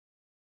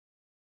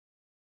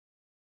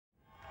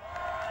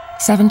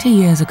70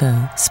 years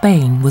ago,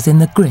 Spain was in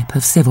the grip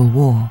of civil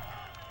war.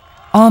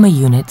 Army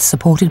units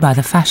supported by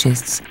the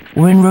fascists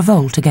were in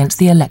revolt against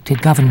the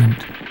elected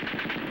government.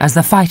 As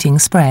the fighting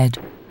spread,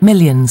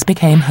 millions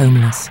became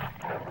homeless.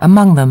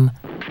 Among them,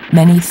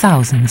 many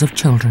thousands of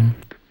children.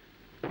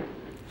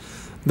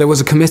 There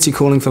was a committee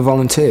calling for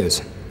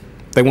volunteers.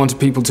 They wanted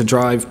people to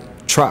drive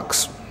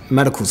trucks,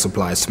 medical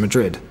supplies to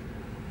Madrid.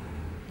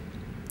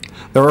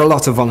 There were a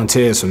lot of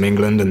volunteers from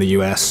England and the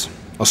US,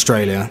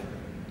 Australia.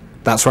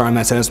 That's where I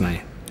met Esme,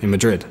 in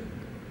Madrid.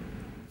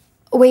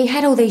 We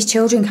had all these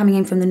children coming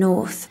in from the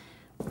north,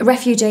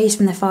 refugees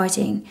from the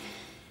fighting.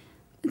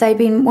 They'd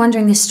been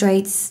wandering the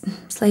streets,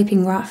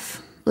 sleeping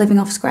rough, living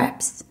off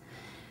scraps.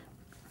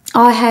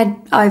 I had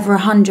over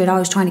 100 I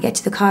was trying to get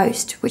to the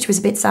coast, which was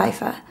a bit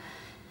safer.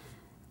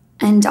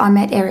 And I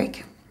met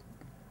Eric.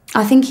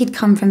 I think he'd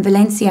come from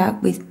Valencia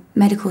with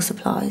medical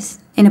supplies,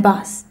 in a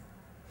bus.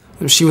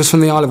 She was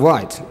from the Isle of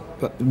Wight,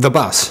 the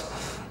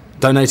bus,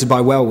 donated by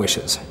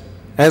well-wishers.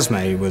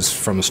 Esme was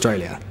from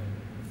Australia.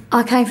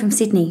 I came from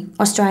Sydney,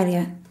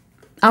 Australia.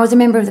 I was a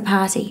member of the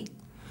party.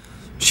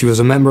 She was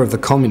a member of the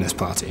Communist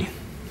Party,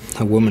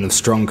 a woman of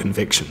strong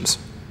convictions.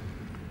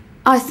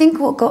 I think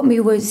what got me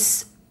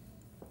was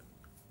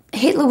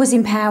Hitler was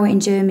in power in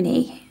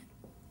Germany,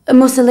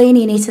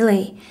 Mussolini in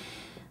Italy.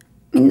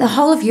 I mean, the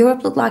whole of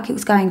Europe looked like it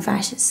was going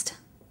fascist.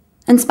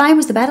 And Spain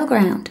was the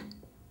battleground.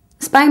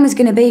 Spain was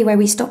going to be where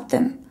we stopped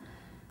them.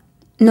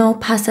 No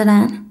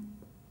pasarán.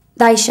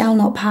 They shall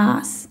not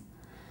pass.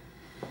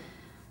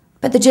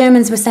 But the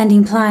Germans were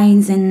sending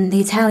planes and the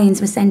Italians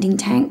were sending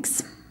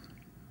tanks.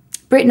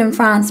 Britain and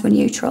France were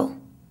neutral.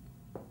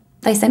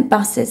 They sent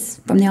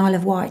buses from the Isle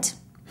of Wight.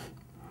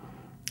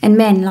 And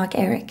men like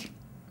Eric.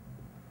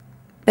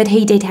 But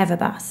he did have a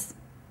bus.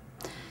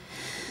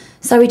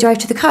 So we drove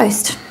to the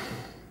coast.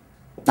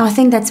 I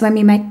think that's when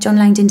we met John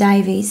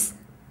Langdon-Davies,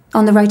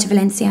 on the road to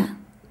Valencia.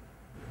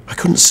 I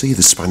couldn't see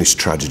the Spanish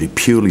tragedy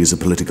purely as a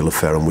political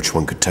affair on which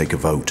one could take a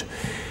vote.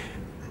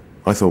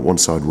 I thought one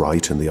side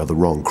right and the other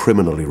wrong,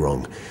 criminally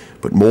wrong.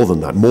 But more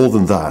than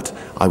that,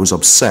 I was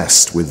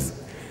obsessed with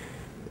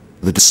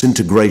the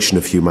disintegration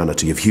of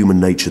humanity, of human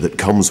nature that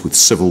comes with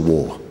civil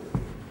war.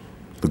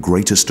 The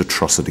greatest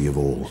atrocity of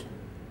all.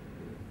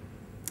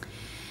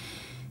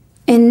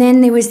 And then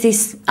there was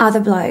this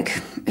other bloke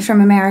from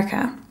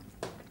America.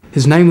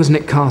 His name was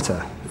Nick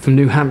Carter, from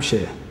New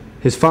Hampshire.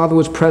 His father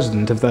was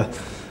president of the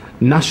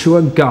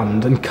Nashua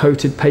Gummed and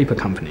Coated Paper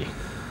Company.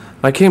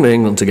 I came to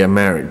England to get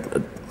married.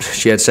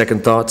 She had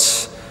second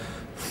thoughts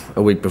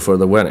a week before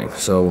the wedding,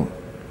 so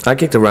I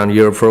kicked around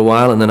Europe for a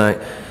while, and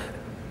then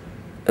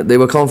they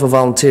were calling for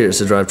volunteers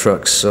to drive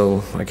trucks,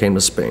 so I came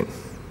to Spain.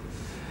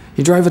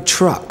 He drove a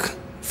truck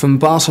from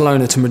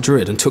Barcelona to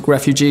Madrid and took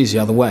refugees the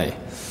other way.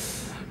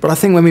 But I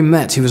think when we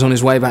met, he was on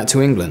his way back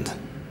to England.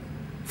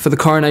 For the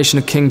coronation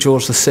of King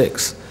George VI,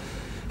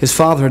 his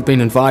father had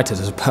been invited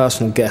as a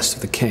personal guest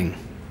of the king.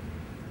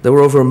 There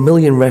were over 1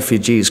 million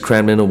refugees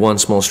crammed into one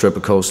small strip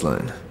of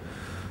coastline.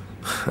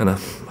 And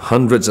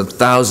hundreds of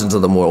thousands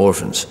of them were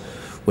orphans,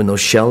 with no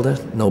shelter,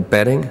 no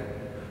bedding,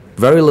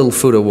 very little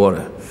food or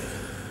water.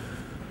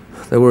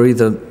 They were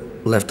either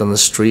left on the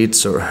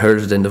streets or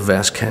herded into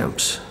vast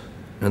camps,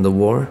 and the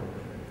war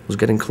was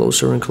getting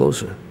closer and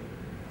closer.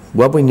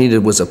 What we needed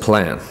was a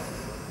plan.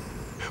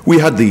 We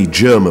had the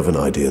germ of an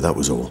idea, that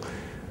was all.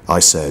 I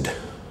said,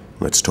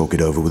 let's talk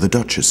it over with the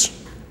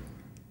Duchess.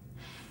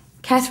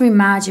 Catherine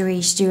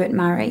Marjorie Stuart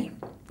Murray,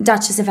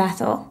 Duchess of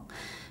Atholl.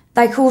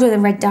 They called her the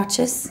Red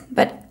Duchess,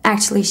 but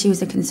actually she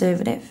was a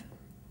Conservative.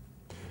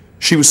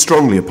 She was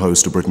strongly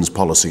opposed to Britain's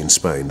policy in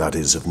Spain, that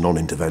is, of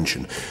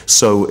non-intervention.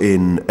 So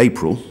in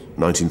April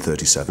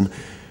 1937,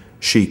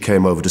 she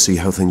came over to see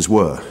how things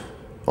were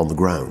on the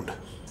ground.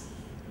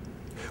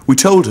 We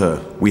told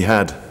her we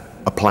had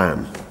a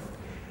plan.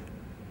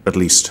 At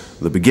least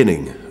the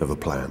beginning of a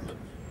plan.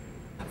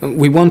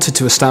 We wanted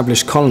to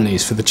establish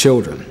colonies for the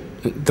children,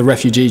 the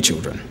refugee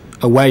children,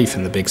 away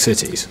from the big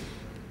cities.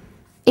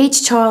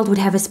 Each child would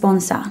have a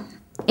sponsor,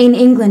 in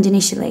England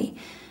initially,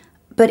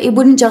 but it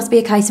wouldn't just be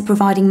a case of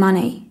providing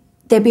money.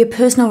 There'd be a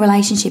personal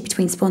relationship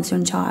between sponsor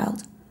and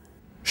child.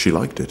 She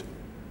liked it.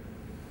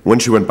 When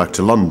she went back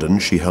to London,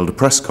 she held a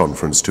press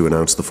conference to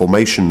announce the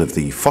formation of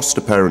the Foster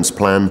Parents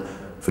Plan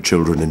for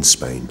Children in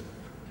Spain.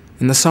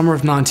 In the summer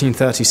of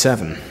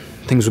 1937,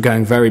 things were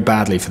going very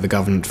badly for the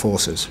government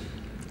forces.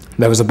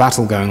 There was a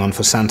battle going on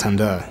for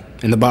Santander,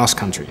 in the Basque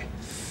Country,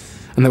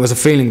 and there was a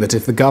feeling that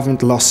if the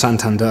government lost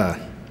Santander,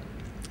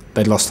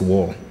 they'd lost the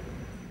war.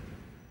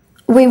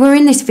 We were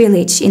in this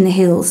village in the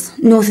hills,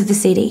 north of the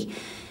city.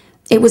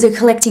 It was a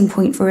collecting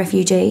point for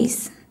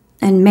refugees,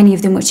 and many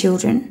of them were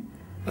children.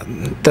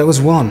 There was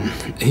one.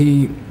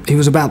 He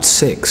was about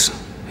 6.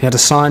 He had a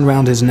sign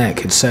round his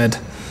neck. It said,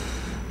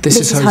 This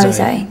is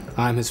Jose.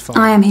 I am his father.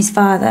 I am his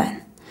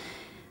father.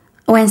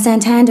 When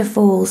Santander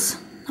falls,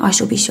 I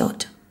shall be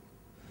shot.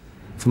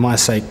 For my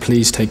sake,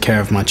 please take care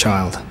of my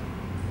child.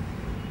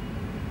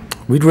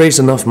 We'd raised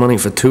enough money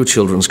for 2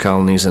 children's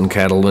colonies in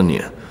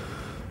Catalonia,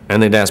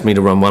 and they'd asked me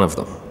to run one of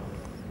them,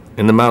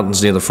 in the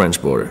mountains near the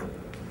French border.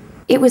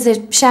 It was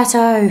a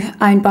chateau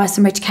owned by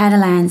some rich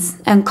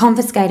Catalans and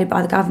confiscated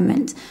by the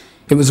government.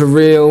 It was a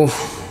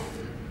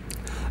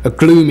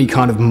gloomy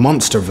kind of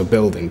monster of a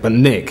building, but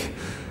Nick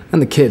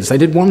and the kids, they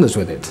did wonders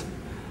with it.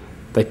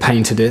 They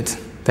painted it,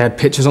 they had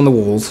pictures on the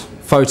walls,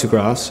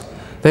 photographs,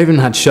 they even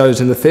had shows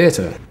in the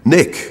theatre.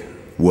 Nick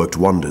worked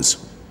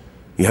wonders.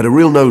 He had a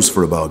real nose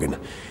for a bargain.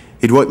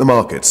 He'd work the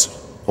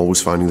markets,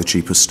 always finding the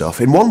cheapest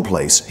stuff. In one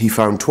place, he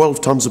found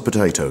 12 tons of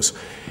potatoes,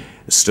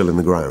 still in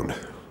the ground.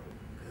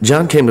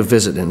 John came to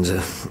visit and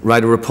to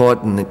write a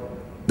report, and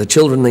the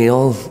children, they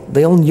all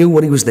knew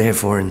what he was there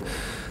for, and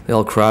they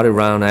all crowded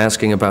around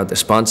asking about their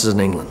sponsors in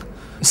England.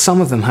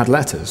 Some of them had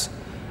letters.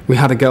 We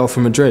had a girl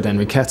from Madrid,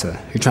 Enriqueta,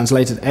 who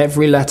translated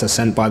every letter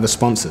sent by the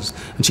sponsors,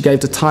 and she gave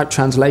the typed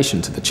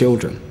translation to the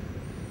children.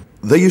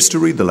 They used to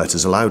read the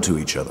letters aloud to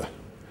each other.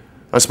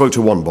 I spoke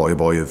to one boy, a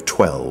boy of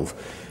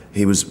 12.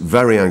 He was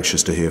very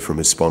anxious to hear from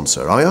his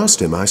sponsor. I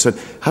asked him, I said,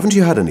 "Haven't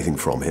you had anything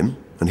from him?"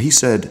 And he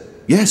said,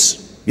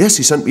 yes,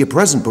 he sent me a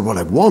present, but what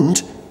I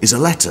want is a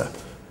letter.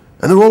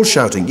 And they're all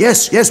shouting,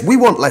 yes, we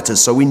want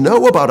letters so we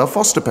know about our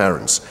foster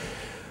parents.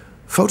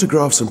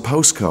 Photographs and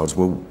postcards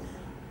were,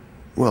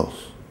 well,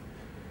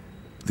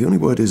 the only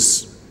word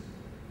is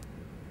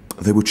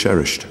they were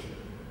cherished.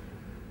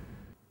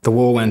 The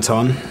war went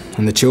on,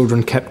 and the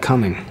children kept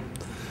coming.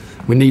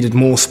 We needed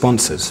more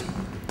sponsors.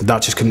 The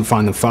Duchess couldn't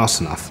find them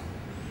fast enough.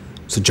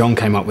 So John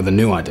came up with a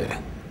new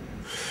idea.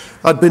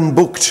 I'd been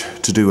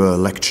booked to do a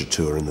lecture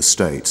tour in the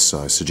States.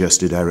 I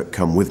suggested Eric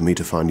come with me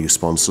to find new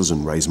sponsors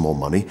and raise more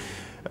money,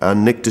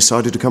 and Nick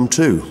decided to come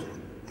too.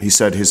 He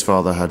said his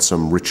father had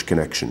some rich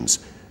connections,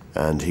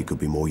 and he could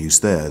be more use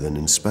there than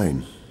in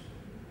Spain.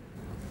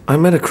 I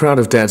met a crowd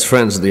of Dad's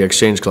friends at the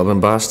Exchange Club in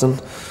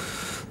Boston.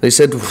 They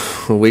said,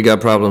 well, we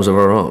got problems of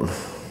our own.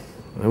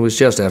 It was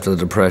just after the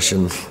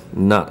Depression,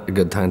 not a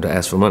good time to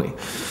ask for money.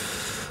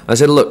 I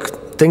said,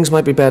 look, things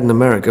might be bad in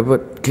America,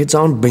 but kids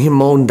aren't being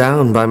mown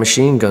down by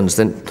machine guns.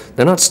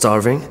 They're not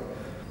starving.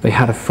 They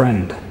had a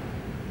friend.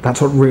 That's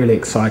what really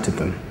excited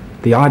them.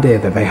 The idea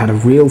that they had a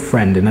real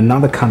friend in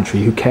another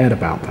country who cared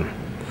about them.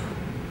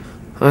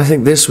 I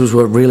think this was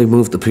what really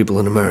moved the people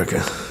in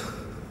America.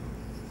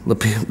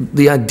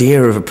 The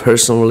idea of a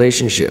personal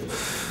relationship.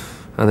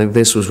 I think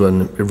this was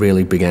when it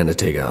really began to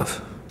take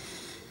off.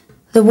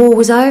 The war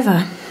was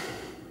over.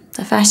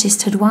 The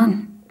fascists had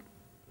won.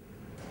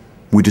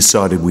 We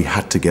decided we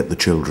had to get the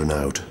children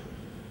out.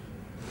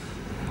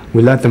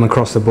 We led them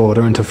across the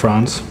border into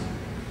France.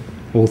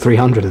 All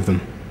 300 of them.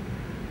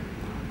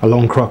 A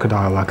long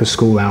crocodile like a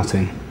school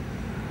outing,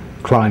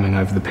 climbing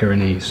over the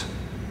Pyrenees.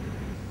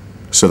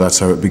 So that's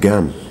how it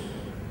began.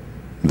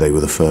 They were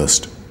the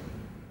first.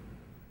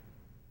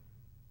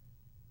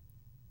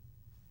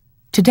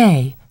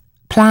 Today,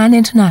 Plan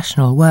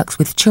International works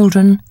with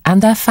children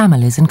and their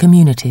families and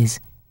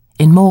communities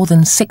in more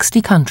than 60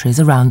 countries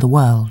around the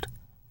world.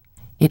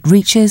 It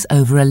reaches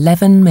over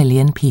 11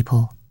 million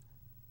people.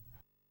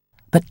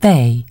 But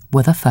they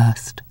were the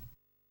first.